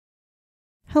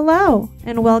Hello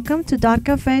and welcome to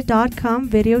 .cafe.com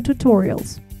video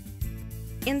tutorials.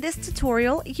 In this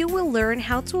tutorial, you will learn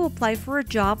how to apply for a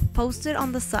job posted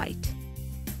on the site.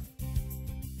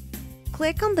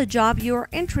 Click on the job you are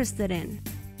interested in.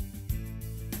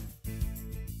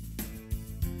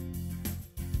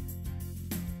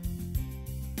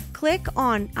 Click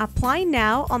on Apply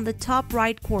Now on the top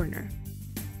right corner.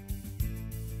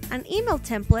 An email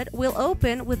template will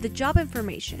open with the job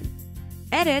information.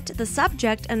 Edit the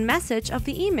subject and message of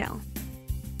the email.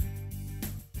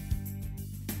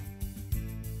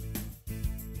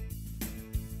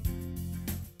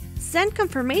 Send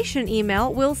confirmation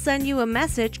email will send you a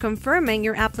message confirming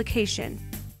your application.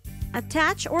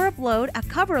 Attach or upload a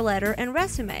cover letter and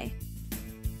resume.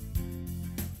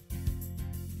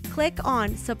 Click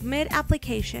on Submit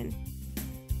Application.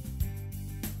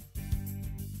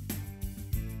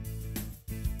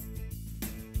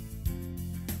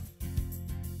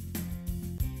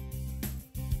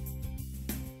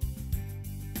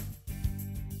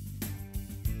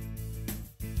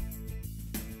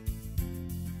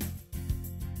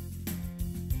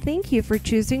 Thank you for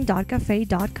choosing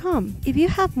 .cafe.com. If you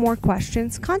have more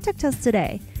questions, contact us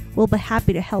today. We'll be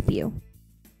happy to help you.